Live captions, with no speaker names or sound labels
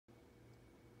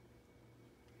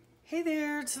Hey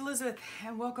there, it's Elizabeth,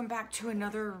 and welcome back to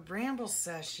another Ramble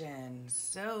session.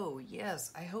 So,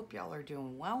 yes, I hope y'all are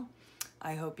doing well.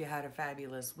 I hope you had a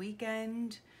fabulous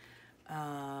weekend.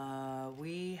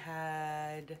 We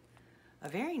had a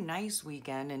very nice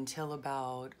weekend until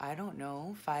about, I don't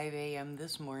know, 5 a.m.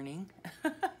 this morning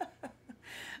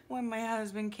when my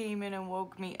husband came in and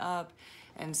woke me up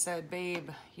and said, "Babe,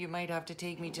 you might have to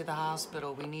take me to the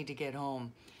hospital. We need to get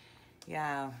home."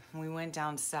 Yeah, we went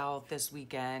down south this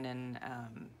weekend and,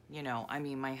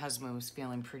 my husband was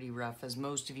feeling pretty rough. As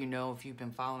most of you know, if you've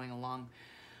been following along,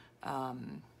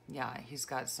 he's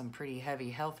got some pretty heavy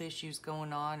health issues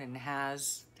going on and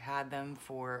has had them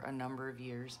for a number of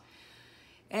years.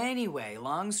 Anyway,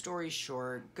 long story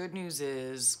short, good news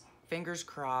is, fingers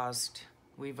crossed,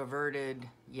 we've averted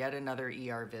yet another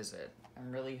ER visit.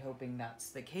 I'm really hoping that's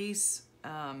the case.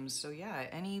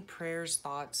 Any prayers,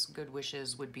 thoughts, good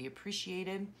wishes would be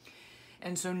appreciated.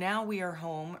 And so now we are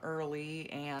home early,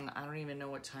 and I don't even know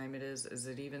what time it is. Is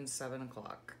it even 7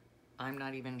 o'clock? I'm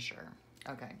not even sure.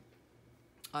 Okay.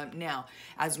 Now,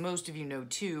 as most of you know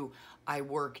too, I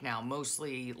work now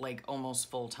mostly like almost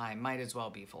full-time. Might as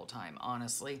well be full-time,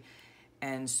 honestly.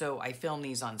 And so I film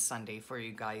these on Sunday for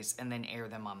you guys and then air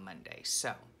them on Monday.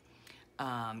 So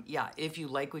if you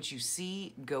like what you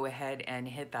see, go ahead and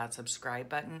hit that subscribe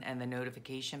button and the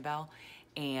notification bell.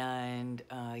 And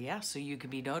so you can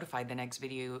be notified the next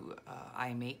video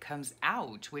I make comes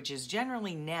out, which is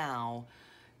generally now,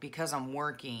 because I'm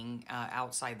working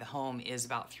outside the home, is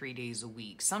about 3 days a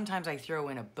week. Sometimes I throw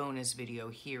in a bonus video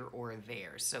here or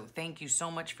there. So thank you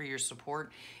so much for your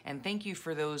support. And thank you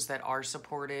for those that are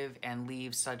supportive and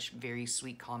leave such very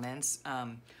sweet comments.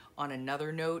 On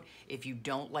another note, if you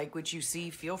don't like what you see,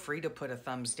 feel free to put a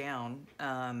thumbs down.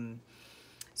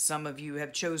 Some of you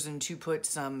have chosen to put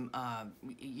some,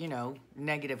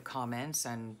 negative comments,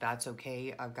 and that's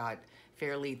okay. I've got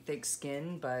fairly thick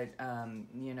skin, but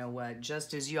you know what?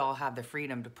 Just as you all have the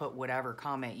freedom to put whatever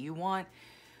comment you want,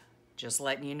 just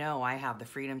letting you know I have the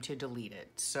freedom to delete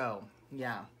it. So,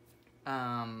 yeah,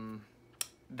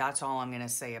 that's all I'm going to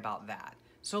say about that.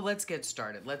 So let's get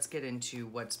started. Let's get into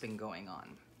what's been going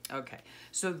on. Okay,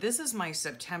 so this is my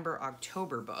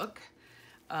September-October book,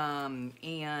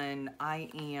 and I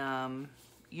am,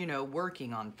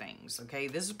 working on things, okay?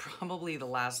 This is probably the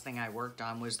last thing I worked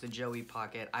on was the Joey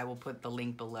pocket. I will put the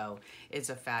link below. It's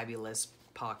a fabulous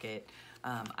pocket.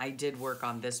 I did work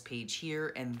on this page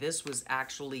here, and this was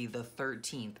actually the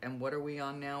 13th. And what are we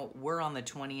on now? We're on the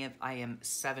 20th. I am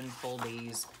 7 full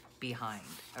days behind,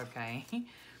 okay?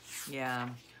 Yeah.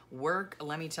 Work,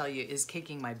 let me tell you, is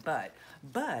kicking my butt.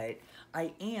 But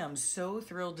I am so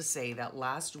thrilled to say that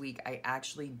last week I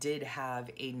actually did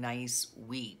have a nice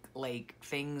week. Like,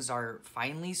 things are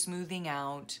finally smoothing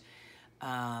out.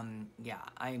 I'm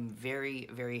very,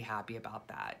 very happy about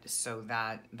that. So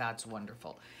that's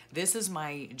wonderful. This is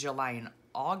my July and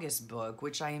August book,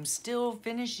 which I am still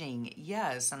finishing.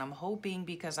 Yes, and I'm hoping,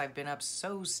 because I've been up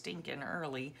so stinking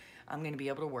early, I'm going to be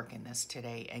able to work in this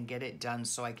today and get it done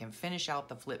so I can finish out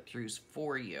the flip throughs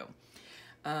for you.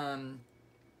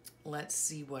 Let's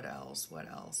see what else.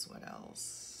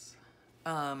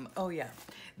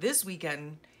 This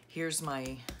weekend, here's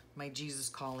my Jesus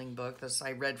Calling book.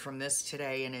 I read from this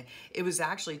today, and it was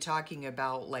actually talking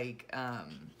about like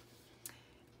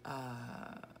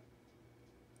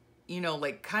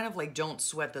don't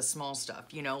sweat the small stuff,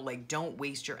 like don't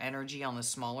waste your energy on the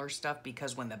smaller stuff,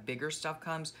 because when the bigger stuff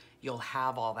comes, you'll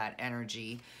have all that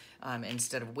energy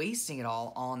instead of wasting it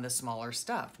all on the smaller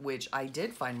stuff, which I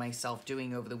did find myself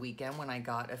doing over the weekend when I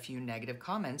got a few negative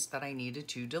comments that I needed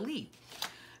to delete.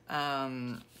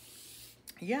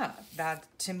 That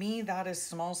to me, that is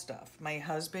small stuff. My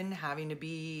husband having to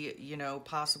be,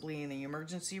 possibly in the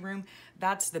emergency room,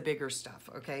 that's the bigger stuff,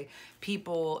 okay?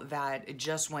 People that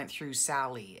just went through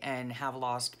Sally and have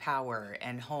lost power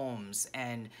and homes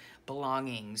and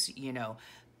belongings,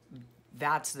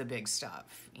 that's the big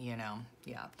stuff,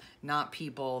 Not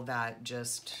people that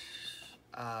just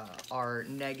are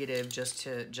negative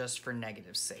just for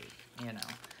negative sake,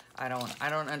 I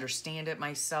don't understand it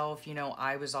myself.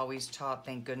 I was always taught,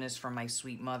 thank goodness for my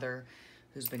sweet mother,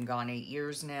 who's been gone 8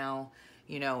 years now.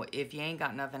 If you ain't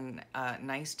got nothing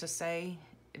nice to say,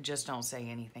 just don't say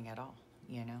anything at all.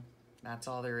 That's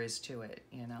all there is to it.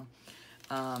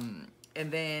 And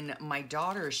then my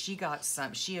daughter, she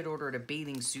had ordered a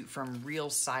bathing suit from Real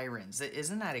Sirens.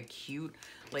 Isn't that a cute,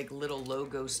 like, little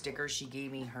logo sticker? She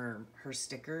gave me her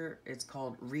sticker. It's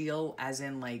called Real, as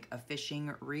in like a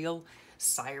fishing reel.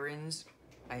 Sirens.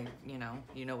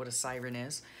 You know what a siren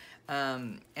is.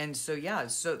 And so, yeah,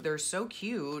 so they're so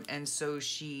cute. And so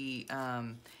she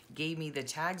gave me the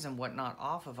tags and whatnot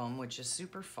off of them, which is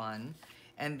super fun.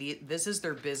 And this is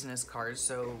their business card.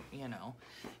 So, you know,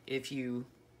 if you,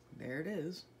 there it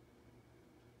is.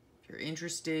 If you're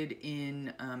interested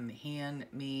in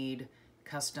handmade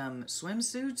custom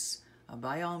swimsuits,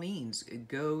 by all means,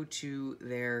 go to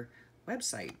their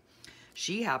website.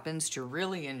 She happens to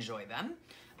really enjoy them.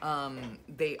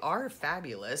 They are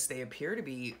fabulous. They appear to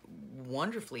be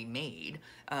wonderfully made.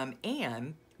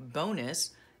 And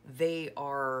bonus, they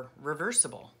are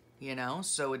reversible, you know?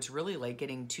 So it's really like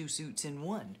getting 2 suits in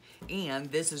one. And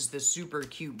this is the super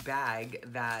cute bag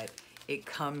that it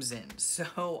comes in.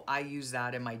 So I use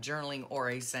that in my journaling, or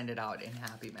I send it out in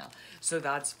Happy Mail. So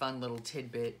that's a fun little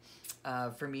tidbit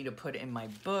for me to put in my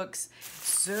books.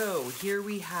 So here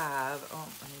we have, oh,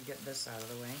 let me get this out of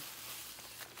the way.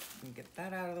 Let me get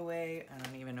that out of the way. I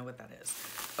don't even know what that is.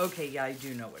 Okay, yeah, I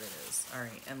do know what it is. All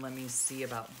right, and let me see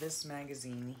about this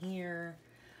magazine here.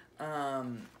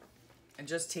 I'm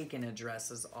just taking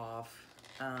addresses off.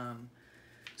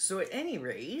 So at any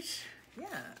rate, yeah,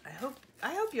 I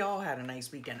hope y'all had a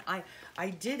nice weekend. I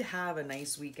did have a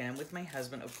nice weekend with my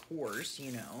husband, of course,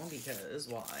 you know, because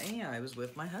why? I was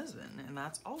with my husband, and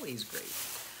that's always great.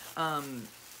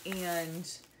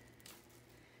 And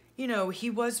you know, he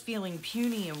was feeling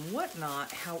puny and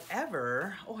whatnot.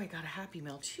 However, oh, I got a Happy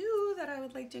Mail too that I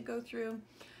would like to go through.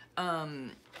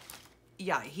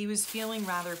 Yeah, he was feeling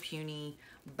rather puny,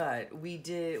 but we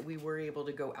were able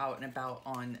to go out and about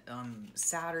on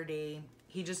Saturday.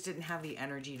 He just didn't have the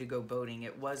energy to go boating.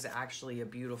 It was actually a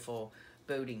beautiful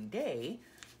boating day,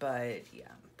 but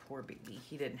yeah, poor baby.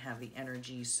 He didn't have the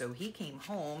energy, so he came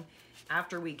home.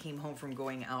 After we came home from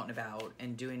going out and about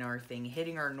and doing our thing,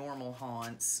 hitting our normal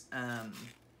haunts, in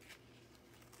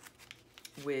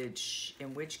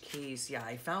which case, yeah,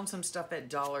 I found some stuff at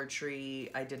Dollar Tree.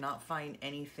 I did not find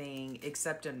anything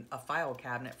except a file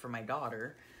cabinet for my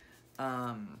daughter.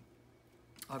 I'll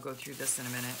go through this in a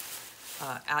minute.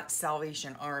 At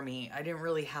Salvation Army, I didn't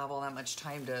really have all that much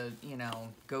time to, you know,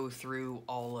 go through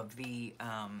all of the,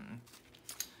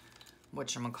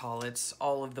 whatchamacallits,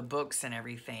 all of the books and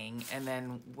everything. And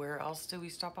then where else did we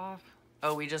stop off?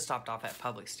 Oh, we just stopped off at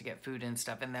Publix to get food and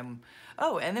stuff. And then,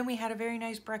 oh, and then we had a very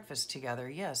nice breakfast together.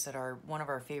 Yes, at one of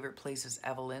our favorite places,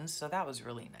 Evelyn's. So that was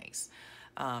really nice.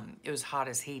 It was hot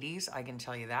as Hades, I can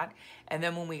tell you that. And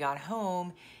then when we got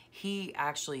home, he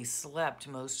actually slept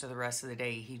most of the rest of the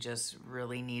day. He just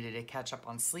really needed to catch up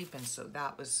on sleep. And so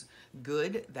that was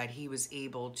good that he was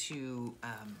able to,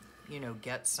 you know,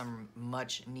 get some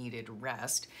much needed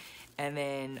rest. And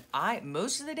then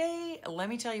most of the day, let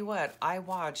me tell you what, I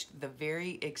watched the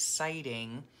very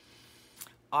exciting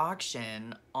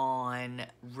auction on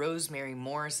Rosemary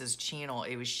Morris's channel.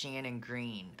 It was Shannon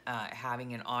Green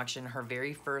having an auction, her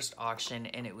very first auction,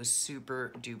 and it was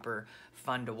super duper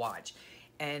fun to watch.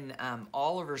 And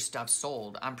all of her stuff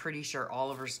sold. I'm pretty sure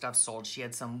all of her stuff sold. She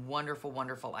had some wonderful,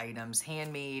 wonderful items,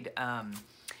 handmade,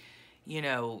 you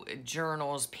know,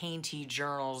 journals, painty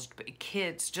journals,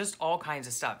 kits, just all kinds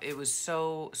of stuff. It was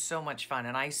so much fun.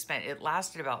 And it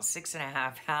lasted about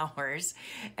 6.5 hours,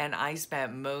 and I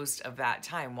spent most of that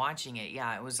time watching it.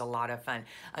 Yeah, it was a lot of fun.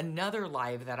 Another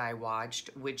live that I watched,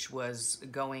 which was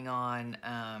going on,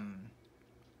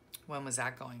 when was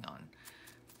that going on?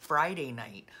 Friday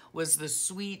night, was the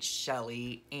sweet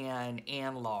Shelly and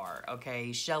Ann Lar,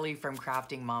 okay? Shelly from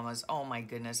Crafting Mamas. Oh my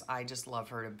goodness, I just love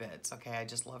her to bits, okay? I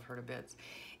just love her to bits.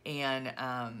 And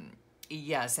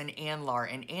yes, and Ann Lar.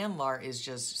 And Ann Lar is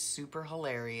just super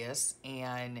hilarious,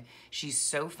 and she's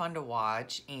so fun to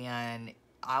watch. And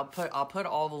I'll put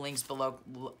all the links below.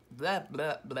 Blah,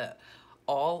 blah, blah.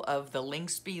 All of the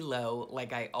links below,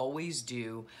 like I always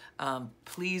do.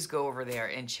 Please go over there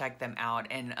and check them out.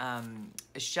 And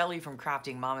Shelly from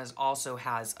Crafting Mamas also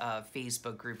has a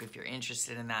Facebook group if you're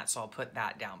interested in that, so I'll put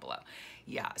that down below.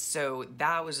 Yeah, so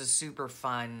that was a super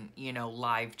fun, you know,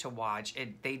 live to watch.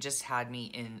 They just had me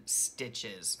in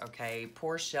stitches, okay?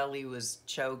 Poor Shelly was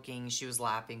choking. She was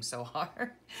laughing so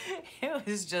hard. It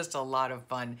was just a lot of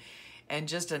fun and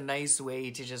just a nice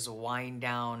way to just wind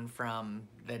down from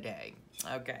the day.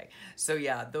 Okay, so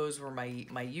yeah, those were my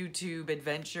YouTube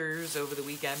adventures over the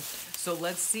weekend. So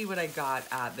let's see what I got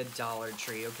at the Dollar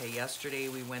Tree. Okay, yesterday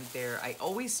we went there. I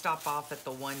always stop off at the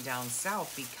one down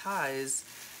south because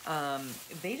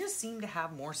they just seem to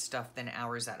have more stuff than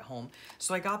ours at home.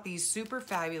 So I got these super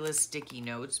fabulous sticky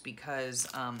notes because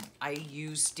I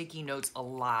use sticky notes a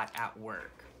lot at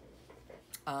work.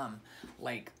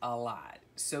 Like a lot.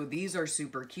 So these are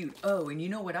super cute. Oh, and you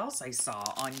know what else I saw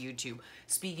on YouTube,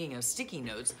 speaking of sticky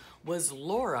notes, was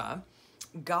Laura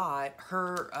got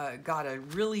a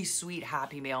really sweet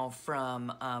happy mail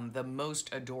from the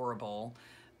most adorable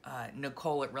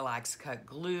Nicole at Relax Cut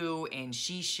Glue, and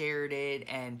she shared it.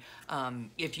 And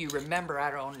if you remember,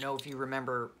 I don't know if you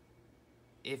remember,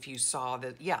 if you saw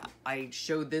that, yeah, I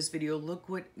showed this video. Look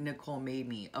what Nicole made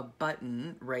me, a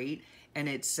button, right? And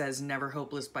it says Never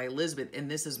Hopeless by Elizabeth, and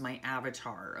this is my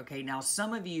avatar. Okay, now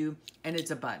some of you, and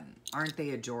it's a button, aren't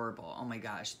they adorable? Oh my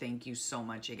gosh, thank you so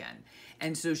much again.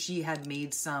 And so she had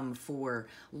made some for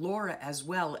Laura as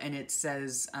well, and it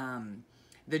says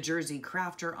the Jersey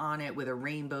Crafter on it with a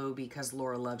rainbow, because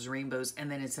Laura loves rainbows, and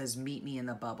then it says Meet Me in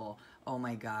the Bubble. Oh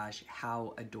my gosh,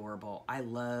 how adorable. I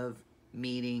love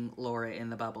meeting Laura in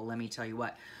the bubble, let me tell you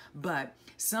what. But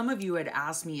some of you had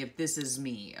asked me if this is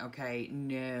me. Okay,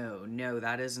 no,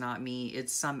 that is not me.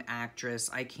 It's some actress.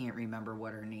 I can't remember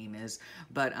what her name is,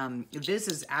 but this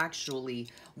is actually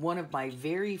one of my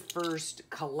very first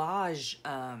collage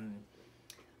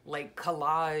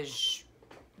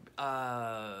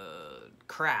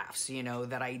crafts, you know,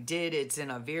 that I did. It's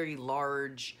in a very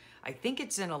large, I think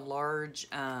it's in a large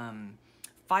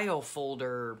file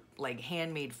folder, like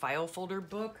handmade file folder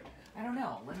book. I don't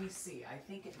know. Let me see. I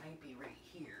think it might be right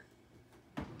here.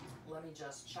 Let me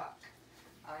just check.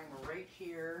 I'm right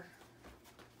here.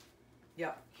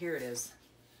 Yep, here it is.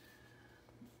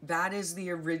 That is the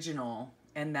original,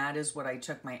 and that is what I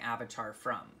took my avatar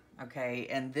from. Okay,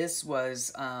 and this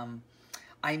was,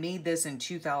 I made this in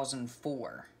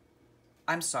 2004.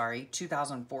 I'm sorry,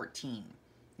 2014.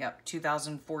 Yep,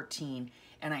 2014.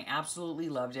 And I absolutely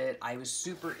loved it. I was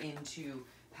super into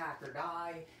Packard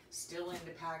Eye, still into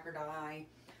Packard Eye.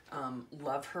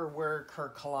 Love her work,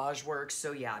 her collage work.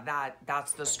 So yeah,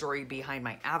 that's the story behind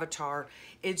my avatar.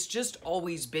 It's just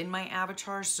always been my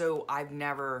avatar. So I've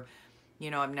never,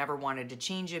 you know, I've never wanted to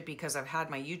change it, because I've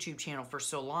had my YouTube channel for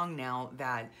so long now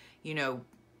that, you know,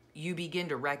 you begin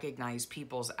to recognize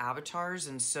people's avatars.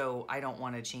 And so I don't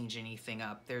want to change anything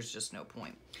up. There's just no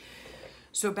point.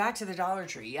 So back to the Dollar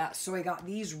Tree. Yeah, so I got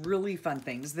these really fun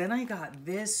things. Then I got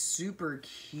this super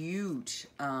cute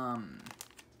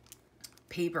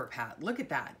paper pad. Look at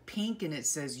that. Pink, and it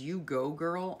says, "You go,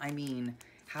 girl." I mean,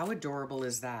 how adorable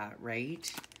is that,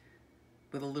 right?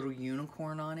 With a little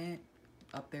unicorn on it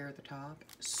up there at the top.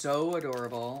 So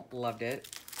adorable. Loved it.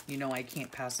 You know I can't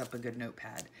pass up a good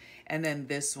notepad. And then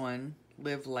this one,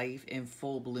 Live Life in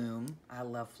Full Bloom. I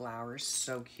love flowers.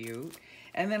 So cute.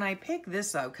 And then I picked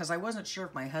this up because I wasn't sure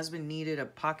if my husband needed a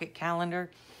pocket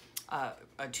calendar, a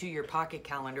 2-year pocket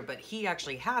calendar, but he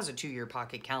actually has a 2-year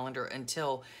pocket calendar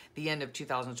until the end of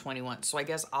 2021. So I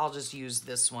guess I'll just use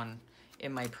this one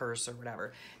in my purse or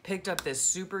whatever. Picked up this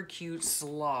super cute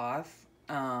sloth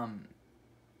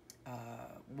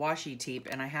washi tape,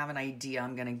 and I have an idea.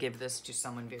 I'm gonna give this to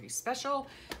someone very special,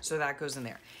 so that goes in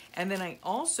there. And then I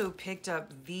also picked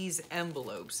up these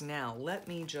envelopes. Now let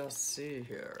me just see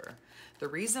here. The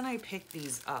reason I picked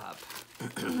these up,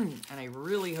 and I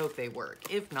really hope they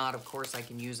work, if not, of course I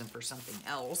can use them for something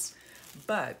else,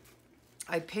 but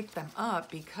I picked them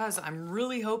up because I'm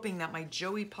really hoping that my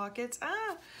Joey pockets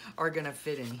are gonna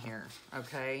fit in here,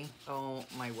 okay? Oh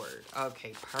my word.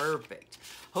 Okay, perfect.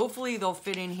 Hopefully they'll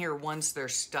fit in here once they're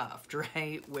stuffed,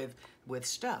 right? With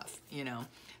stuff, you know,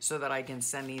 so that I can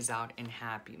send these out in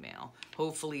Happy Mail.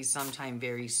 Hopefully sometime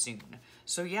very soon.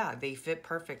 So yeah, they fit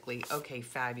perfectly. Okay,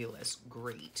 fabulous,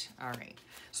 great. All right,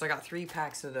 so I got 3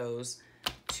 packs of those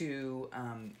to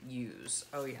use.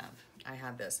 Oh yeah, I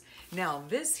had this. Now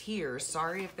this here,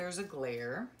 sorry if there's a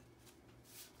glare.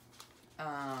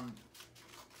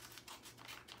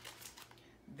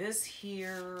 This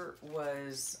here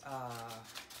was,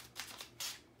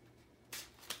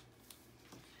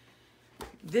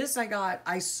 this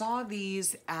I saw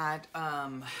these at,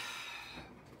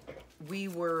 we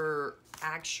were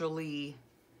actually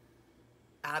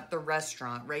at the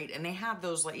restaurant, right? And they have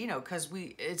those, like, you know, because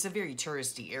it's a very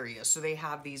touristy area, so they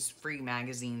have these free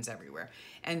magazines everywhere.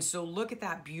 And so look at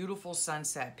that beautiful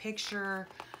sunset picture.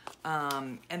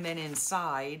 And then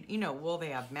inside, you know, well, they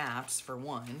have maps for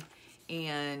one,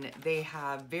 and they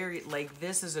have very, like,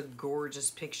 this is a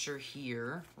gorgeous picture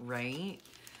here, right?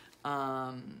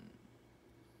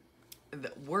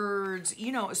 The words,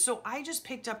 you know, so I just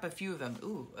picked up a few of them.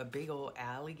 Ooh, a big old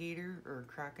alligator or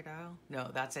crocodile? No,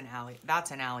 that's an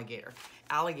alligator.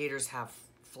 Alligators have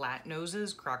flat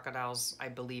noses. Crocodiles, I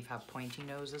believe, have pointy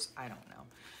noses. I don't know.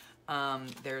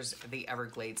 There's the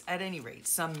Everglades. At any rate,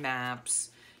 some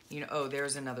maps, you know. Oh,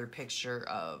 there's another picture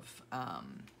of,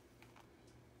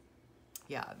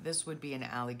 yeah, this would be an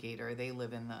alligator. They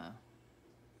live in the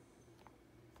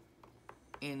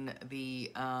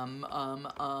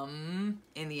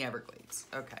Everglades.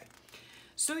 Okay.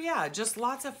 So yeah, just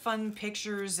lots of fun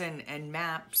pictures and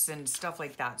maps and stuff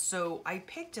like that. So I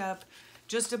picked up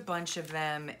just a bunch of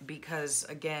them because,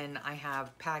 again, I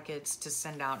have packets to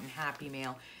send out in Happy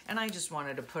Mail, and I just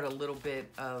wanted to put a little bit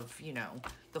of, you know,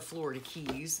 the Florida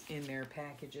Keys in their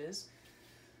packages.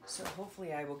 So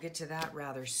hopefully I will get to that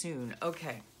rather soon.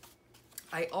 Okay,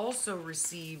 I also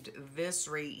received this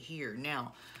right here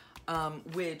now,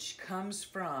 which comes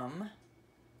from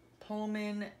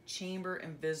Pullman Chamber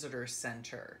and Visitor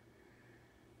Center.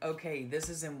 Okay, this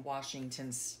is in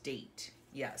Washington State.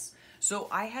 Yes. So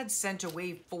I had sent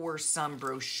away for some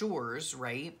brochures,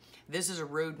 right? This is a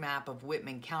road map of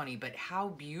Whitman County, but how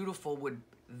beautiful would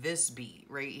this be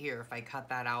right here if I cut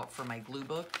that out for my glue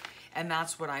book? And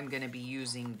that's what I'm going to be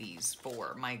using these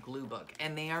for, my glue book.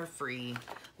 And they are free.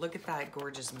 Look at that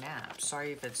gorgeous map.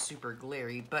 Sorry if it's super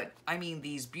glary, but I mean,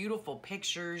 these beautiful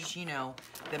pictures, you know,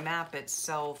 the map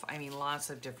itself, I mean, lots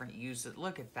of different uses.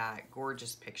 Look at that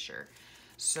gorgeous picture.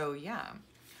 So yeah,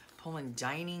 Pullman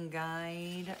Dining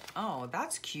Guide. Oh,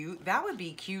 that's cute. That would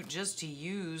be cute just to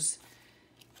use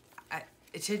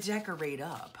to decorate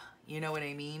up. You know what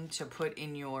I mean? To put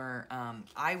in your,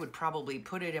 I would probably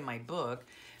put it in my book,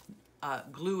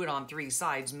 glue it on 3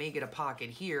 sides, make it a pocket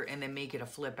here, and then make it a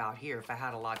flip out here if I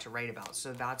had a lot to write about.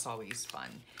 So that's always fun.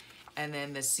 And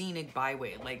then the Scenic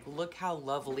Byway. Like, look how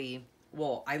lovely.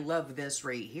 Well, I love this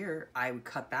right here. I would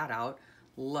cut that out.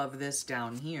 Love this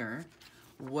down here.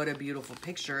 What a beautiful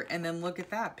picture. And then look at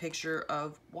that picture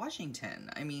of Washington.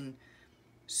 I mean,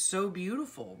 so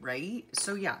beautiful, right?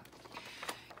 So yeah.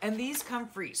 And these come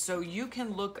free. So you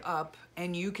can look up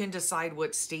and you can decide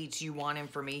what states you want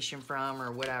information from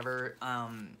or whatever.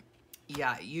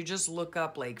 Yeah, you just look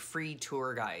up like free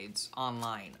tour guides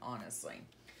online, honestly.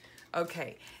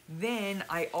 Okay, then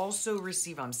I also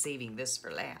received, I'm saving this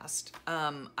for last.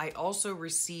 I also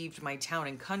received my Town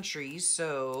and Country,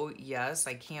 so yes,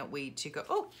 I can't wait to go.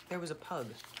 Oh, there was a pug.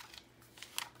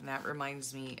 And that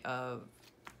reminds me of,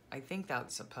 I think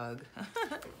that's a pug.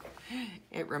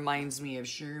 It reminds me of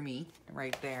Shermie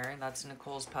right there. That's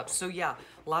Nicole's pup. So yeah,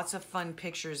 lots of fun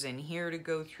pictures in here to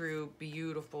go through.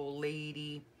 Beautiful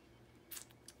lady.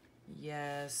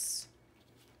 Yes.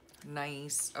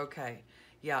 Nice. Okay.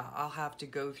 Yeah, I'll have to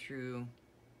go through.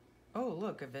 Oh,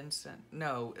 look, a Vincent.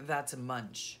 No, that's a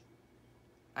Munch.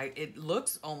 It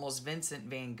looks almost Vincent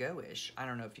van Gogh-ish. I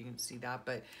don't know if you can see that,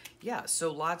 but yeah,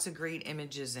 so lots of great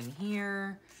images in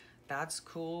here. That's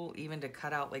cool. Even to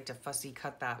cut out, like to fussy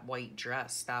cut that white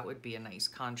dress. That would be a nice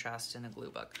contrast in a glue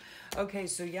book. Okay,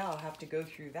 so yeah, I'll have to go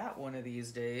through that one of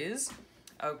these days.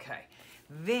 Okay.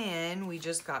 Then we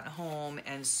just got home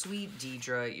and sweet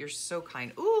Deidre, you're so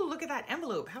kind. Ooh, look at that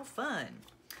envelope. How fun.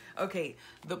 Okay,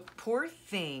 the poor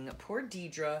thing, poor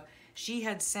Deidre, she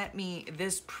had sent me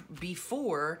this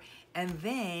before and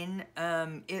then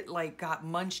it like got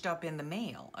munched up in the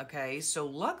mail, okay? So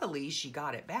luckily she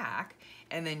got it back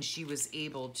and then she was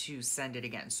able to send it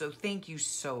again. So thank you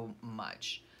so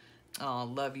much. Oh,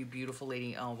 love you, beautiful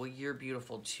lady. Oh, well, you're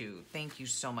beautiful too. Thank you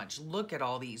so much. Look at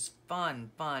all these fun,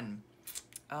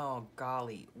 oh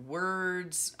golly,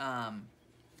 words.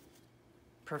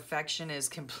 Perfection is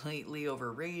completely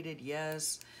overrated.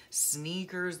 Yes.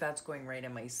 Sneakers, that's going right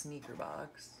in my sneaker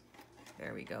box.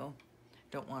 There we go.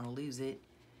 Don't want to lose it.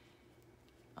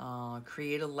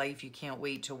 Create a life you can't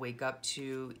wait to wake up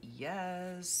to.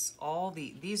 Yes.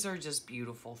 These are just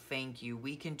beautiful. Thank you.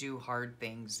 We can do hard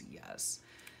things. Yes.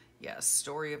 Yes.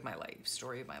 Story of my life.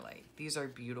 Story of my life. These are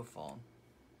beautiful.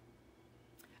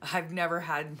 I've never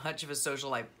had much of a social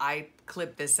life. I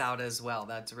clipped this out as well.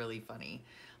 That's really funny.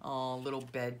 Oh, little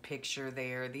bed picture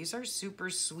there. These are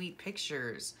super sweet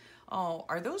pictures. Oh,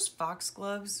 are those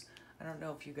foxgloves? I don't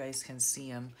know if you guys can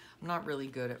see them. I'm not really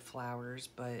good at flowers,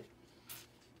 but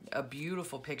a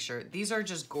beautiful picture. These are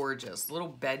just gorgeous. Little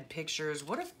bed pictures.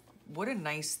 What a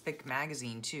nice thick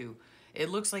magazine too. It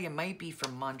looks like it might be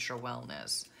from Mantra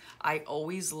Wellness. I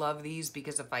always love these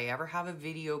because if I ever have a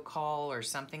video call or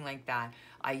something like that,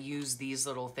 I use these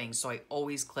little things. So I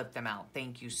always clip them out.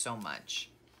 Thank you so much.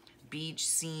 Beach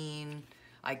scene.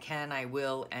 I can, I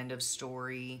will, end of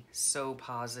story. So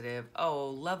positive. Oh,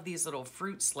 love these little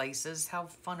fruit slices. How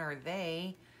fun are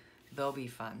they? They'll be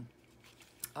fun.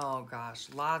 Oh gosh,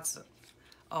 lots of,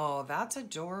 oh, that's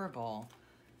adorable.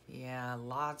 Yeah,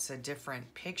 lots of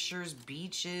different pictures,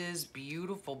 beaches,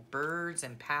 beautiful birds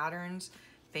and patterns.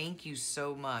 Thank you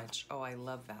so much. Oh, I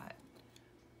love that.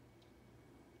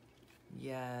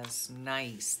 Yes,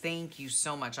 nice. Thank you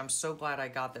so much. I'm so glad I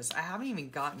got this. I haven't even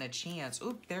gotten a chance.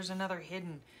 Oop, there's another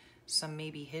hidden, some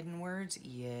maybe hidden words.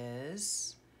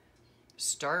 Yes.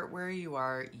 Start where you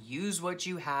are. Use what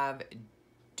you have.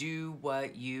 Do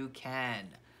what you can.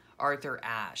 Arthur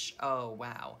Ashe. Oh,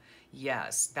 wow.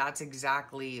 Yes, that's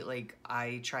exactly, like,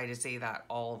 I try to say that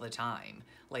all the time.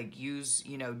 Like, use,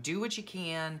 you know, do what you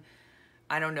can.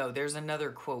 I don't know. There's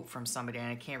another quote from somebody, and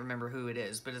I can't remember who it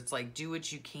is, but it's like, do what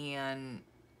you can,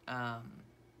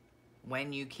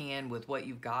 when you can with what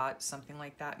you've got, something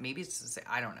like that. Maybe it's the same,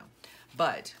 I don't know.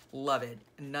 But love it.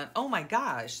 Oh my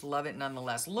gosh, love it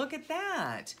nonetheless. Look at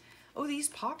that. Oh, these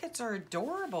pockets are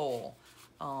adorable.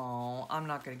 Oh, I'm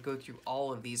not going to go through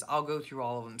all of these. I'll go through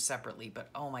all of them separately, but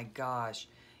oh my gosh.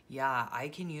 Yeah, I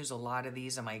can use a lot of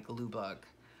these in my glue book.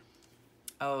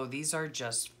 Oh, these are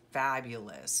just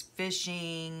fabulous.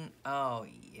 Fishing. Oh,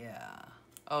 yeah.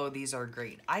 Oh, these are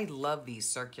great. I love these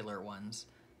circular ones.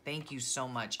 Thank you so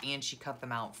much. And she cut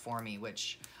them out for me,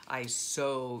 which I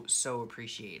so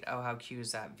appreciate. Oh, how cute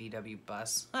is that VW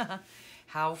bus?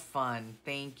 How fun.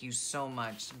 Thank you so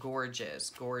much.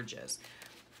 Gorgeous, gorgeous.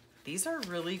 These are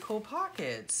really cool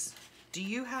pockets. Do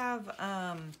you have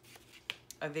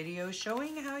a video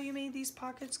showing how you made these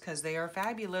pockets? Because they are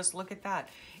fabulous. Look at that.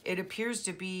 It appears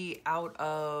to be out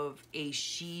of a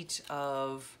sheet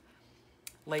of,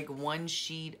 like one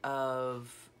sheet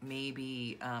of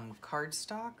maybe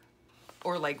cardstock,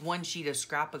 or like one sheet of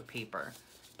scrapbook paper.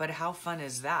 But how fun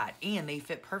is that? And they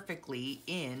fit perfectly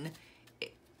in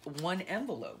one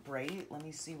envelope, right? Let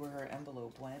me see where her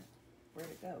envelope went. Where'd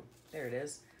it go? There it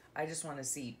is. I just want to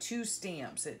see 2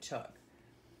 stamps it took.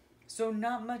 So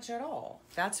not much at all.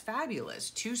 That's fabulous.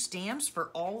 2 stamps for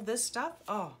all this stuff?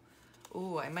 Oh,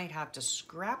 ooh, I might have to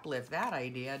scrap lift that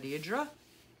idea, Deidre.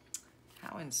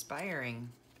 How inspiring.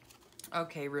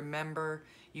 Okay, remember,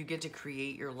 you get to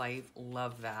create your life.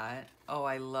 Love that. Oh,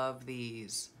 I love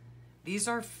these. These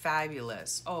are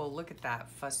fabulous. Oh, look at that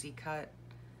fussy cut.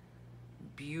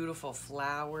 Beautiful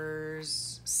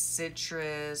flowers,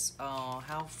 citrus. Oh,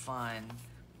 how fun.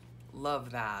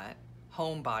 Love that.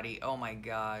 Homebody. Oh my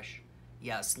gosh.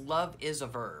 Yes, love is a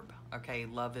verb. Okay,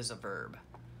 love is a verb.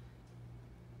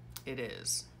 It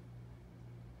is.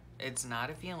 It's not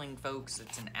a feeling, folks.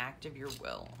 It's an act of your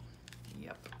will.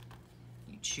 Yep.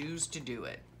 You choose to do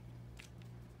it.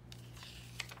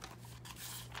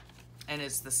 And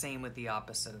it's the same with the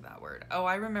opposite of that word. Oh,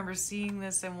 I remember seeing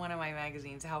this in one of my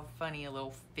magazines. How funny, a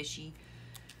little fishy.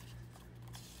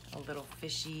 A little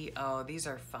fishy. Oh, these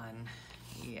are fun.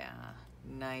 Yeah.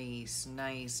 Nice,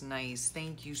 nice, nice.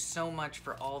 Thank you so much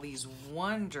for all these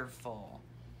wonderful.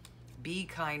 Be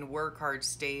kind, work hard,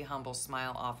 stay humble,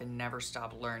 smile often, never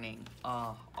stop learning.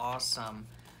 Oh, awesome.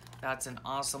 That's an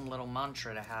awesome little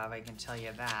mantra to have, I can tell you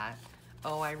that.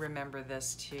 Oh, I remember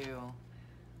this too.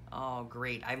 Oh,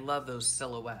 great. I love those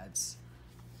silhouettes.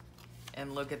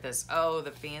 And look at this. Oh,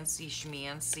 the fancy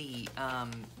schmancy.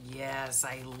 Yes,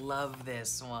 I love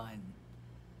this one.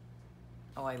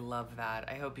 Oh, I love that.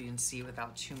 I hope you can see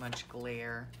without too much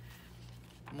glare.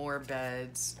 More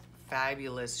beds.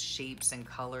 Fabulous shapes and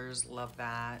colors. Love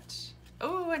that.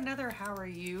 Oh, another how are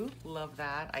you? Love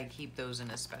that. I keep those in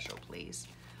a special place.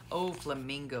 Oh,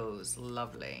 flamingos.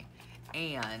 Lovely.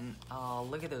 And, oh,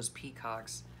 look at those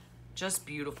peacocks. Just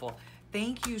beautiful.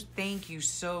 Thank you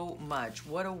so much.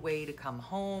 What a way to come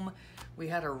home. We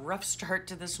had a rough start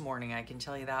to this morning, I can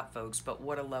tell you that, folks, but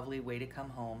what a lovely way to come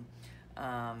home.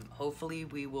 Hopefully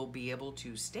we will be able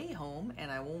to stay home and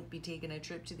I won't be taking a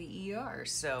trip to the ER.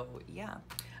 So yeah,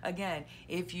 again,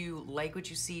 if you like what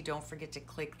you see, don't forget to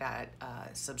click that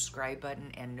subscribe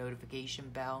button and notification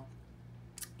bell.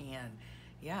 And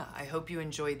yeah, I hope you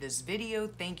enjoyed this video.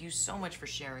 Thank you so much for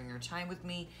sharing your time with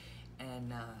me.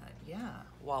 And yeah,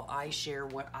 while I share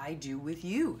what I do with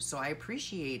you. So I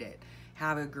appreciate it.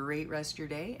 Have a great rest of your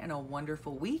day and a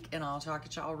wonderful week. And I'll talk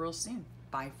to y'all real soon.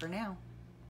 Bye for now.